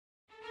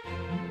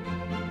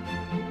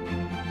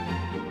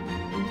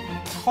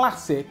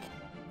classic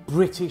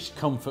British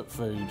comfort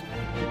food.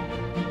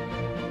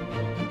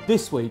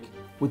 This week,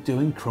 we're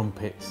doing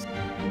crumpets.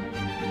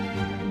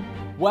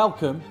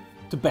 Welcome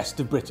to Best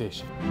of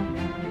British.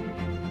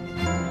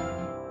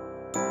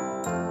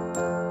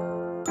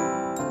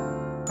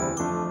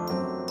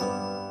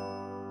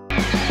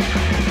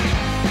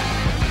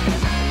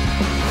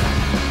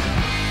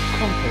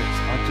 Crumpets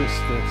are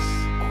just this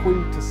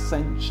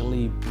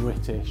quintessentially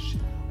British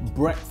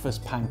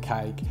breakfast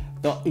pancake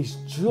that is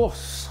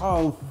just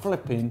so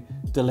flipping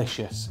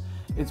delicious.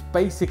 It's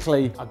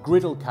basically a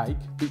griddle cake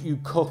that you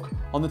cook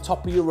on the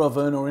top of your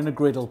oven or in a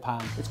griddle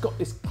pan. It's got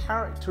this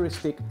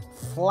characteristic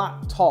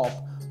flat top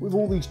with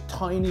all these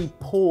tiny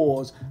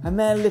pores, and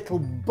they're little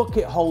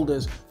bucket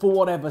holders for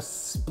whatever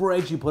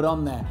spread you put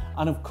on there.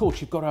 And of course,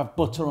 you've got to have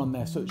butter on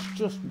there. So it's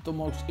just the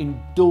most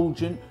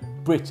indulgent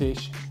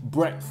British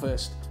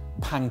breakfast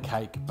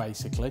pancake,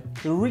 basically.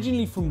 They're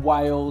originally from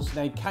Wales.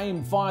 They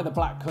came via the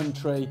Black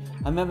Country,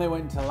 and then they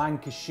went to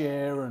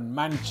Lancashire and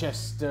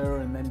Manchester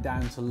and then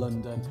down to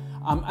London.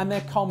 And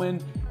they're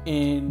common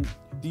in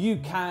the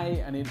UK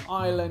and in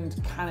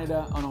Ireland,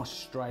 Canada and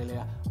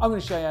Australia. I'm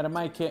going to show you how to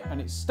make it, and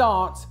it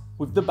starts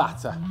with the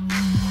batter.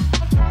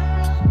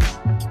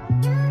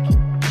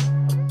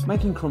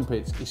 Making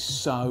crumpets is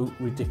so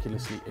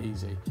ridiculously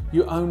easy.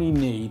 You only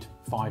need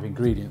 5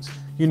 ingredients.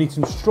 You need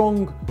some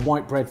strong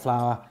white bread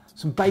flour,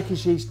 some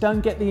baker's yeast.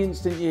 Don't get the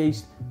instant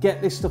yeast, get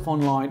this stuff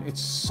online,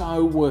 it's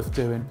so worth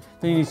doing.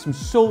 Then you need some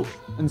salt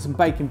and some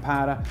baking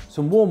powder,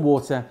 some warm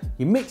water.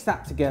 You mix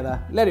that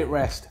together, let it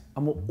rest,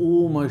 and we're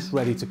almost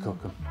ready to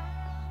cook them.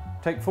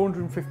 Take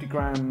 450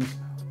 grams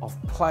of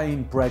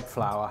plain bread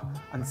flour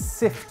and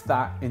sift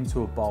that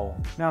into a bowl.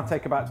 Now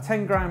take about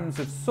 10 grams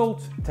of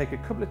salt, take a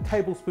couple of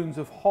tablespoons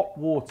of hot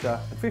water,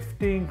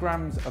 15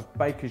 grams of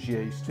baker's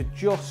yeast to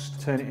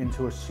just turn it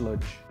into a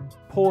sludge.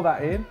 Pour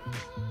that in.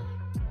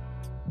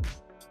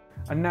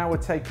 And now we're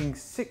taking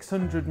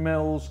 600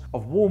 mils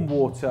of warm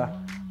water,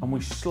 and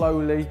we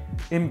slowly,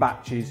 in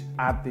batches,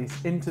 add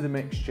this into the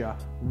mixture,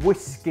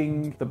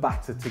 whisking the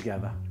batter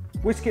together.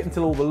 Whisk it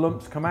until all the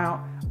lumps come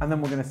out, and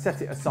then we're going to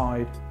set it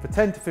aside for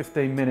 10 to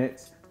 15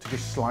 minutes to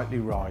just slightly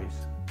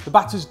rise. The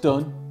batter's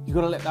done. You've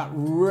got to let that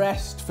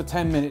rest for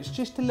 10 minutes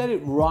just to let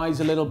it rise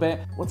a little bit.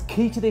 What's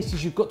key to this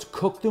is you've got to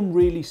cook them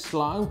really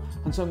slow,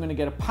 and so I'm going to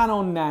get a pan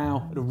on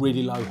now at a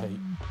really low heat.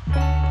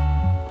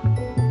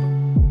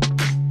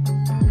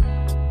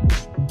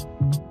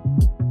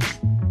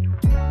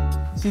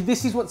 See,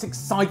 this is what's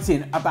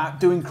exciting about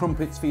doing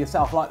crumpets for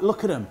yourself. Like,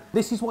 look at them.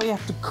 This is why you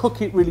have to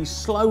cook it really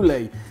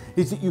slowly,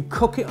 is that you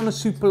cook it on a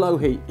super low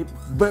heat. It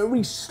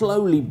very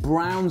slowly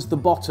browns the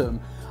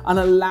bottom and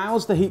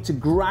allows the heat to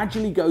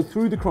gradually go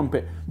through the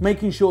crumpet,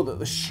 making sure that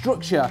the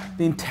structure,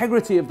 the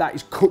integrity of that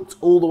is cooked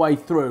all the way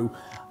through.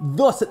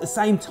 Thus, at the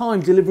same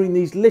time, delivering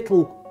these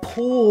little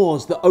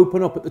pores that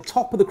open up at the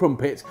top of the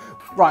crumpet.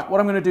 Right,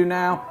 what I'm going to do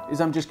now is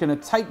I'm just going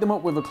to take them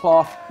up with a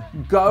cloth,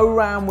 go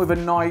around with a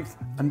knife,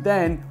 and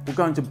then we're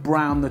going to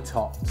brown the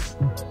tops.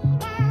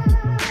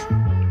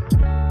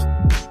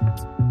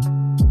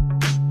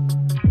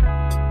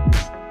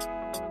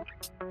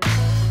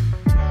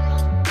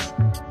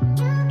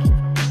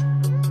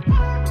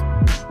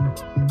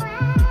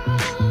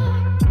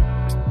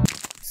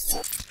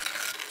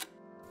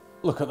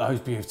 Look at those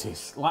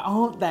beauties. Like,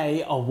 aren't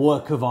they a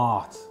work of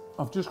art?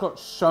 I've just got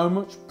so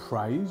much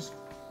praise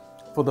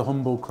for the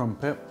humble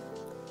crumpet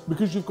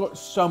because you've got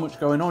so much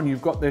going on.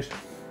 You've got this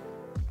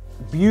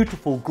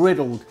beautiful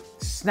griddled,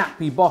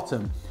 snappy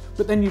bottom,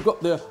 but then you've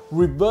got the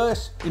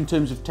reverse in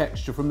terms of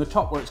texture from the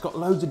top where it's got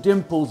loads of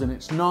dimples and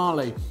it's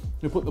gnarly.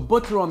 You put the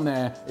butter on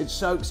there, it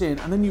soaks in,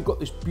 and then you've got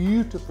this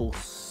beautiful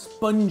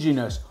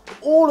sponginess.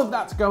 All of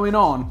that's going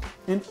on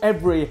in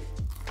every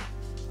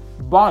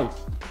bite.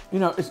 You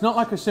know, it's not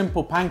like a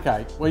simple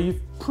pancake where you've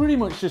pretty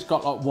much just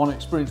got like one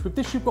experience. With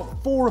this, you've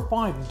got 4 or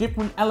 5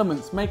 different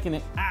elements making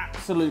it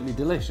absolutely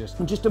delicious.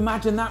 And just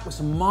imagine that with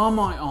some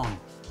Marmite on,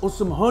 or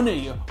some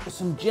honey, or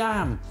some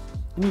jam.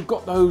 And you've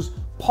got those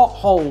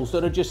potholes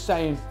that are just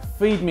saying,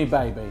 feed me,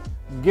 baby.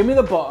 Give me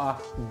the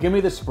butter, give me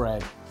the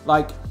spread.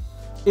 Like,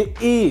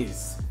 it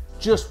is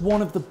just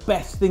one of the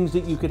best things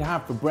that you could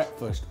have for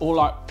breakfast, or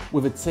like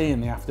with a tea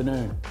in the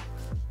afternoon.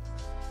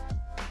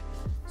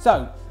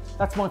 So,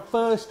 that's my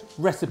first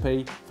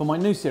recipe for my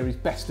new series,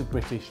 Best of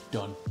British,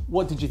 done.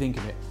 What did you think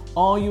of it?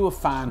 Are you a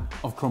fan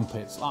of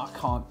crumpets? I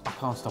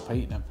can't stop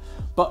eating them.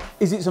 But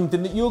is it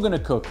something that you're gonna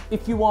cook?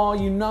 If you are,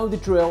 you know the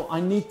drill.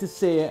 I need to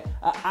see it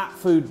at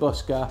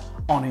 @foodbusker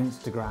on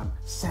Instagram.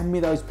 Send me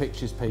those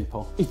pictures,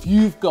 people. If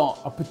you've got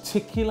a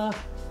particular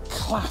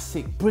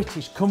classic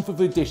British comfort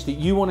food dish that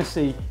you wanna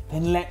see,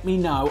 then let me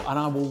know and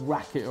I will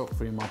rack it up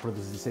for you, my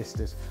brothers and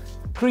sisters.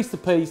 Increase the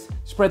peace,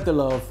 spread the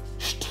love,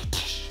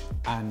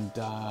 and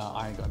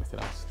I ain't got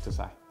anything else to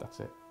say. That's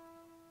it.